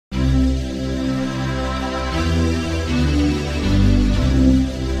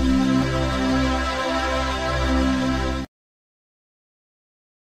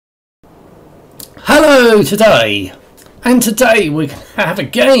Hello today, and today we're going to have a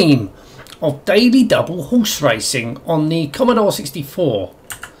game of daily double horse racing on the Commodore 64.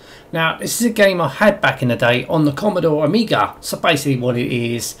 Now this is a game I had back in the day on the Commodore Amiga. So basically what it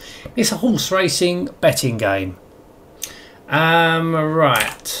is, it's a horse racing betting game.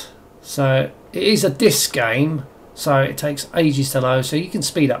 Right, so it is a disc game, so it takes ages to load, so you can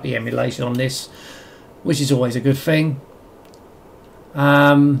speed up the emulation on this, which is always a good thing.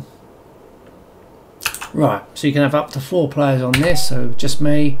 Right, so you can have up to 4 players on this, so just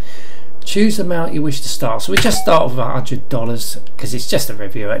me. Choose the amount you wish to start. So we just start with $100 because it's just a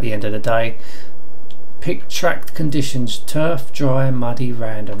review at the end of the day. Pick track conditions: turf, dry, muddy,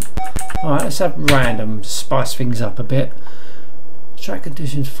 random. Alright, let's have random, spice things up a bit. Track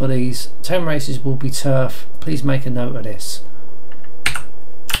conditions for these: 10 races will be turf. Please make a note of this.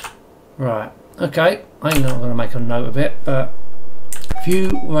 Right, okay, I'm not going to make a note of it, but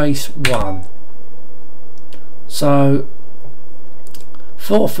view race 1. So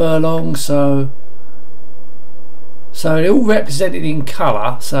 4 furlongs, so they're all represented in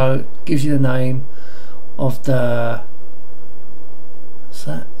colour, so it gives you the name of the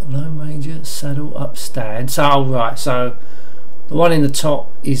Lone Ranger Saddle Up Stand. So right, so the one in the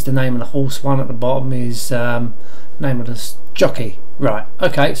top is the name of the horse, one at the bottom is name of the jockey. Right,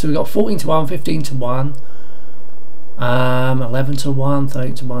 okay, so we've got 14 to 1, 15 to 1, 11 to 1,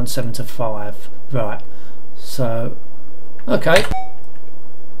 13 to 1, 7 to 5. Right, so okay,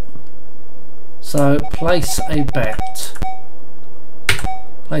 so place a bet.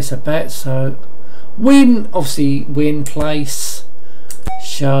 Place a bet. So win, obviously win, place,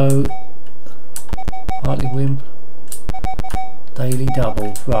 show, partly win, daily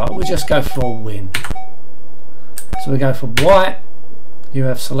double. Right, we'll just go for a win. So we go for white. You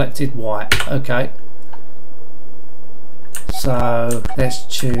have selected white. Okay. So let's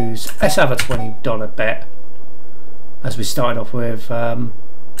choose. Let's have a $20 bet, as we started off with M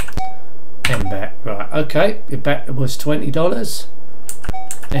bet. Right, okay, your bet was $20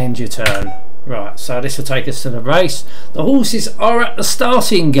 and your turn. Right, so this will take us to the race. The horses are at the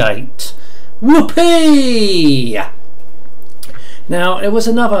starting gate. Whoopee! Now there was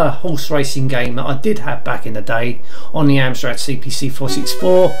another horse racing game that I did have back in the day on the Amstrad CPC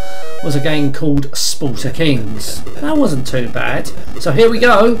 464, was a game called Sport of Kings. That wasn't too bad. So here we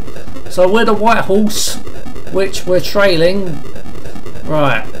go. So we're the white horse, which we're trailing.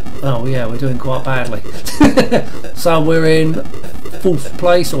 Right, oh yeah, we're doing quite badly. So we're in 4th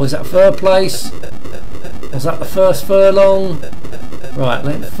place, or is that 3rd place? Was that the 1st furlong?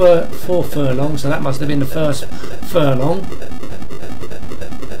 Right, 4 furlongs, so that must have been the 1st furlong.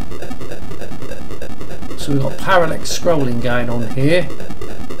 So we've got parallax scrolling going on here.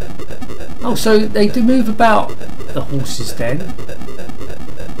 Oh, so they do move about, the horses then.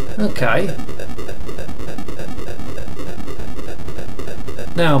 Okay.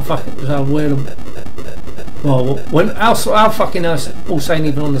 Now I'm fucking, so we're, well, when our fucking horse ain't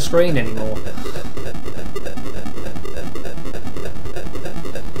even on the screen anymore.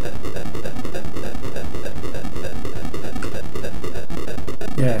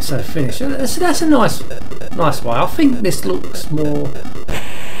 Yeah, so finish. So that's a nice way. I think this looks more. I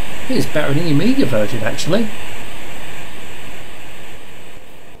think it's better than the Amiga version actually.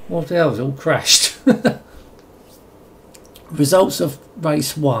 What the hell? It's all crashed. Results of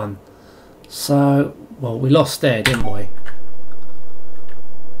race 1. So, well, we lost there, didn't we?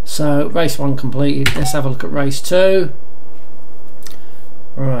 So race 1 completed. Let's have a look at race 2.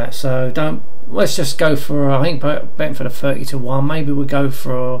 Right, so let's just go for, I think betting for the 30 to 1. Maybe we'll go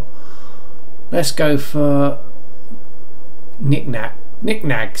for, let's go for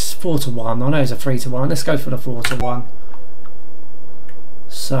knick-knacks 4 to 1. I know it's a 3 to 1. Let's go for the 4 to 1.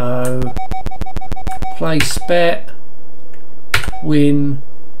 So place bet, win,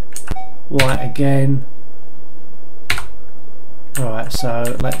 white again. Right,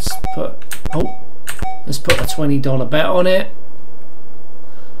 so let's put a $20 bet on it.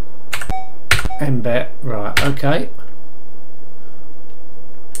 And bet. Right, okay.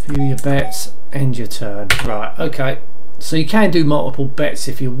 View your bets, end your turn. Right, okay. So you can do multiple bets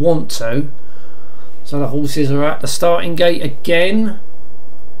if you want to. So the horses are at the starting gate again.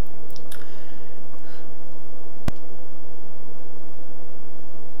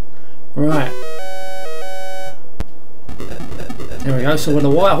 Right. There we go. So with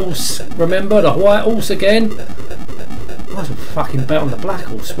the white horse, remember the white horse again. I might as well fucking bet on the black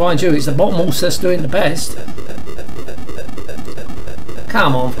horse. Mind you, it's the bottom horse that's doing the best.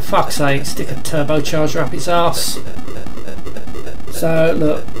 Come on, for fuck's sake, stick a turbocharger up its arse. So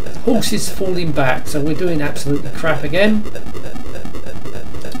look, horse is falling back, so we're doing absolutely crap again.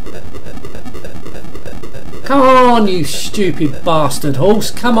 Come on, you stupid bastard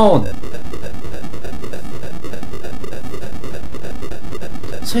horse, come on.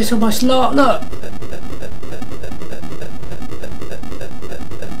 So it's almost look.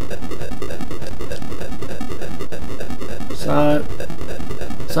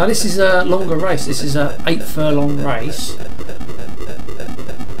 So this is a longer race. This is a 8 furlong race.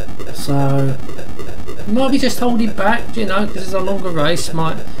 So you might be just holding back, you know, because it's a longer race.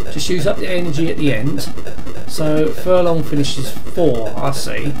 Might just use up the energy at the end. So furlong finishes 4. I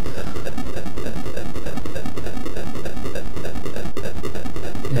see.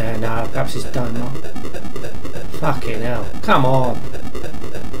 Yeah, no, perhaps it's done. Fucking hell! Come on.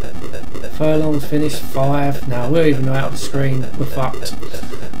 Furlong finished 5. Now we're even out of the screen. We're fucked.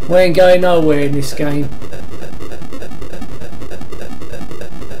 We ain't going nowhere in this game.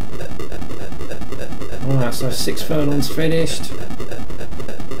 Alright, so 6 furlongs finished.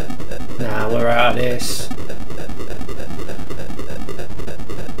 Now we're out of this.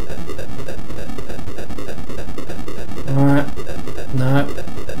 Alright, no.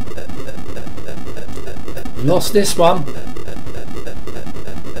 Lost this one.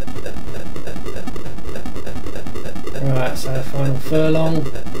 Right, so final furlong.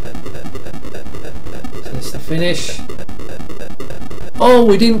 So it's the finish. Oh,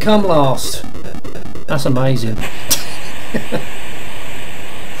 we didn't come last. That's amazing.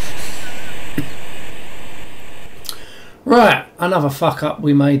 Right, another fuck up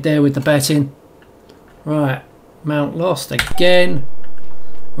we made there with the betting. Right, Mount lost again.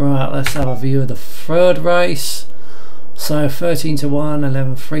 Right, let's have a view of the third race. So 13 to 1,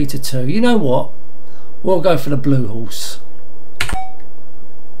 11, 3 to 2. You know what? We'll go for the blue horse.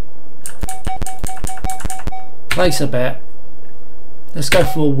 Place a bet. Let's go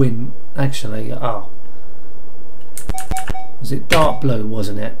for a win. Actually, oh. Was it dark blue,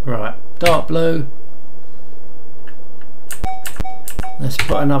 wasn't it? Right, dark blue. Let's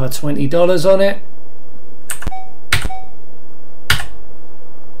put another $20 on it.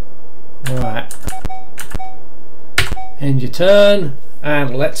 Right. End your turn.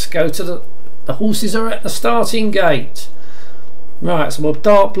 And let's go to the horses are at the starting gate. Right, so we'll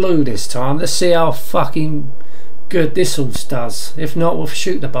dark blue this time. Let's see how fucking good this horse does. If not, we'll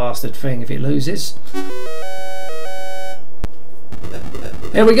shoot the bastard thing if it loses.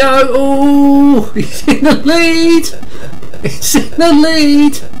 Here we go. Oh, he's in the lead. He's in the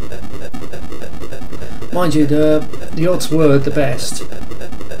lead. Mind you, the odds were the best.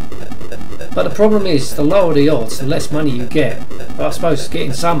 But the problem is, the lower the odds, the less money you get. But I suppose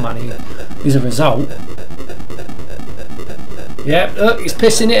getting some money is a result. Yep, look, he's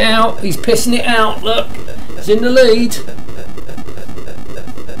pissing it out. He's pissing it out. Look, he's in the lead.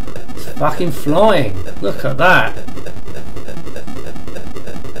 It's fucking flying. Look at that.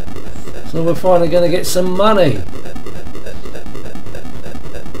 So we're finally going to get some money.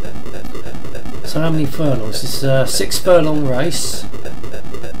 So how many furlongs? This is a 6 furlong race.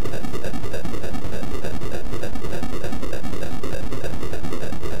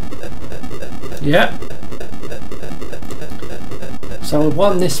 Yeah. So we've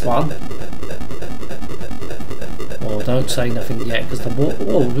won this one. Oh, don't say nothing yet, because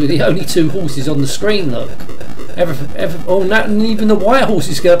we're the only 2 horses on the screen. Look. Oh, and even the white horse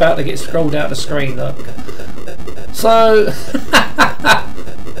is about to get scrolled out the screen. Look. So,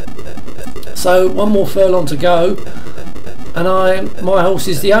 so 1 more furlong to go, and my horse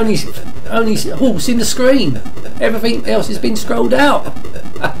is the only horse in the screen. Everything else has been scrolled out.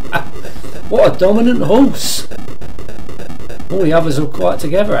 What a dominant horse! All the others are quite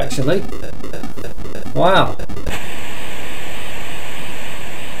together, actually. Wow.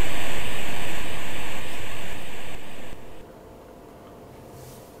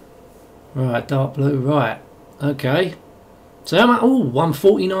 Right, dark blue, right. Okay. So how much? Oh,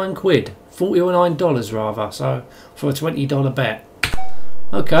 149 quid. $49 rather, so for a $20 bet.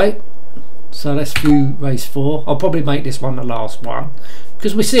 Okay. So let's view race 4. I'll probably make this one the last one,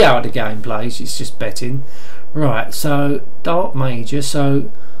 because we see how the game plays. It's just betting. Right, so dark major,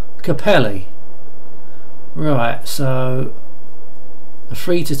 so Capelli. Right, so the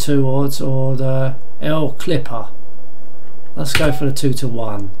 3 to 2 odds or the L Clipper. Let's go for the 2 to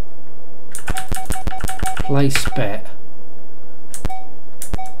 1. Place bet.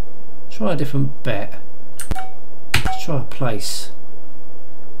 Try a different bet. Let's try a place.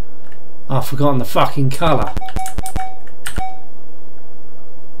 Oh, I've forgotten the fucking colour.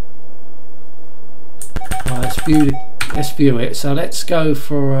 Right, let's view it. So let's go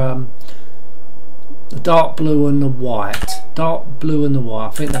for the dark blue and the white. Dark blue and the white.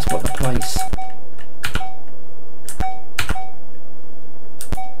 I think that's what the place.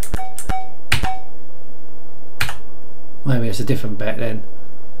 Maybe it's a different bet then.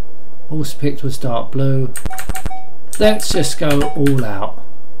 Horse picked was dark blue. Let's just go all out.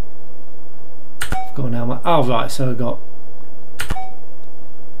 I've got now my, oh right, so I've got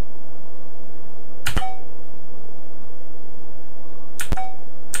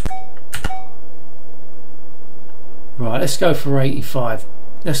right, let's go for 85.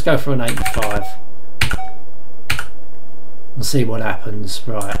 Let's go for an 85 and see what happens.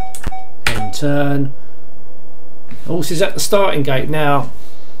 Right, end turn. Horse is at the starting gate now.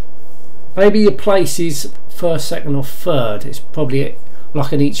 Maybe your place is first, second or third. It's probably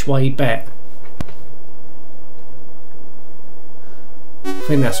like an each way bet. I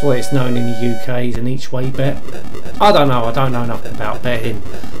think that's why it's known in the UK as an each way bet. I don't know enough about betting.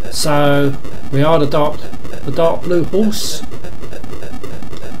 So we are the dark blue horse.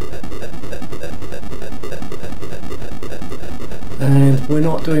 And we're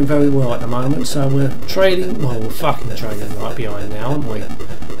not doing very well at the moment, so we're trading, well, we're fucking trading right behind now, aren't we?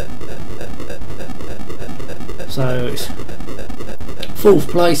 So it's 4th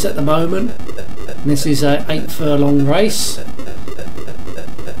place at the moment. And this is a 8 furlong race.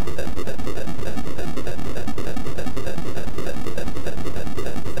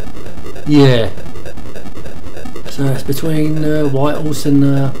 Yeah. So it's between White Horse and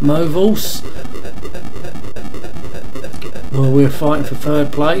Mauve Horse. Well, we're fighting for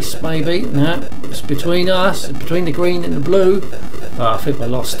 3rd place, maybe. No, it's between us, between the green and the blue. Oh, I think we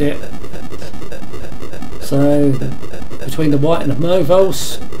lost it. So, between the white and the mauve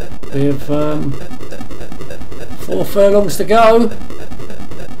horse, with 4 furlongs to go.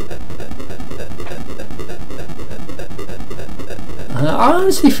 I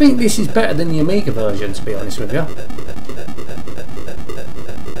honestly think this is better than the Amiga version, to be honest with you.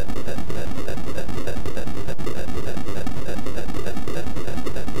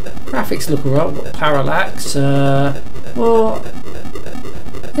 Graphics look alright. Got parallax. Well,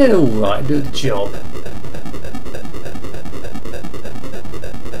 they're alright. Do the job.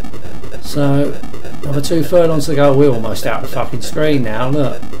 So another 2 furlongs to go. We're almost out of the fucking screen now.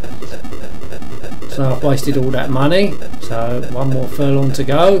 Look. So I've wasted all that money. So 1 more furlong to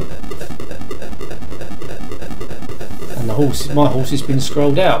go. And the horse, my horse, has been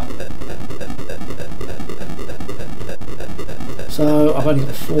scrolled out. So I've only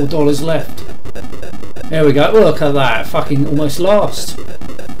got $4 left. There we go. Look at that. Fucking almost last.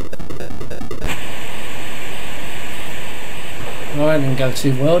 Right, didn't go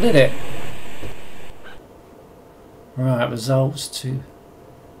too well, did it? Right, results to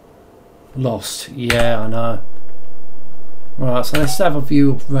lost. Yeah, I know. Right, so let's have a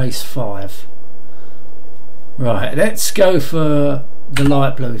view of race 5. Right, let's go for the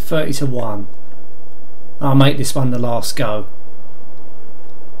light blue, 30 to 1. I'll make this one the last go.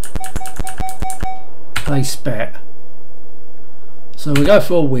 Place bet. So we go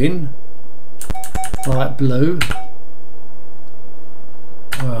for a win. Light blue.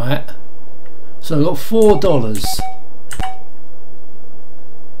 Right. So we've got $4.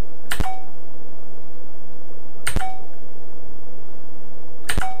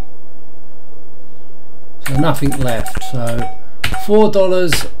 So nothing left. So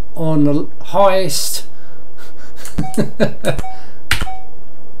 $4 on the highest.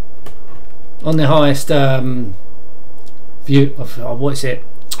 On the highest view of what is it?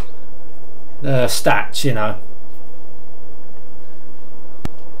 Stats, you know.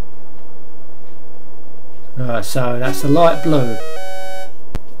 Right, so that's the light blue.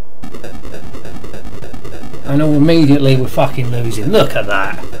 And all immediately we're fucking losing. Look at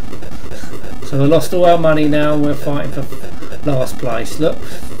that. So we lost all our money now and we're fighting for last place. Look,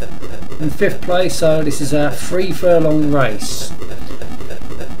 in 5th place, so this is a 3 furlong race.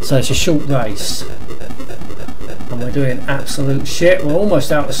 So it's a short race. And we're doing absolute shit. We're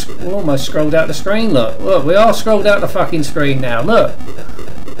almost out of, we're almost scrolled out the screen. Look, we are scrolled out the fucking screen now. Look.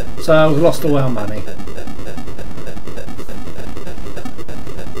 So we've lost all our money.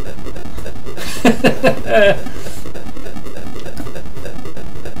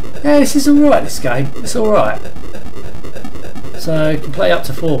 Yeah, this is alright, this game. It's alright. So you can play up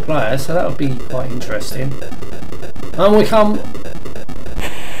to 4 players, so that would be quite interesting. And we come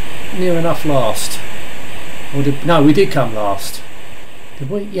near enough last. Or did, no, we did come last. Did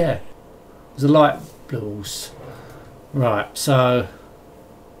we? Yeah. It was a light blues. Right, so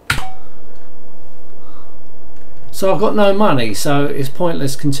I've got no money, so it's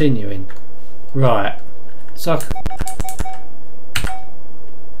pointless continuing. Right. So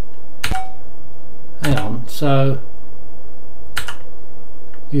hang on, so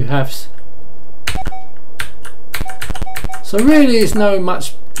you have, so really there's not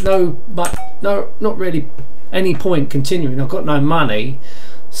really any point continuing. I've got no money,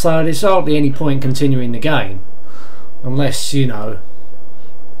 so there's hardly any point continuing the game, unless, you know,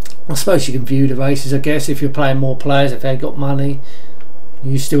 I suppose you can view the races, I guess, if you're playing more players. If they've got money,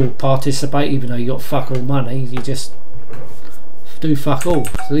 you still participate, even though you got fuck all money. You just do fuck all.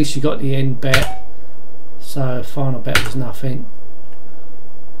 So at least you got the end bet. So final bet was nothing.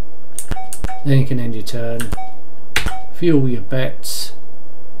 Then you can end your turn. View all your bets.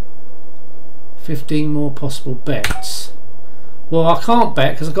 15 more possible bets. Well, I can't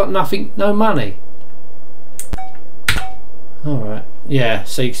bet because I've got nothing, no money. Alright, yeah,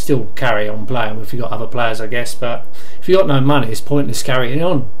 so you can still carry on playing if you've got other players, I guess, but if you've got no money, it's pointless carrying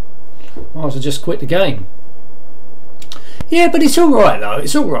on. Might as well just quit the game. Yeah, but it's alright though,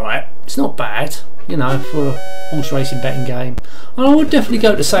 it's alright. It's not bad, you know, for a horse racing betting game. And I would definitely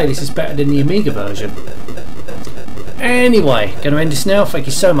go to say this is better than the Amiga version. Anyway, going to end this now. Thank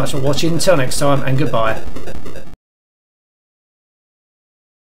you so much for watching. Until next time, and goodbye.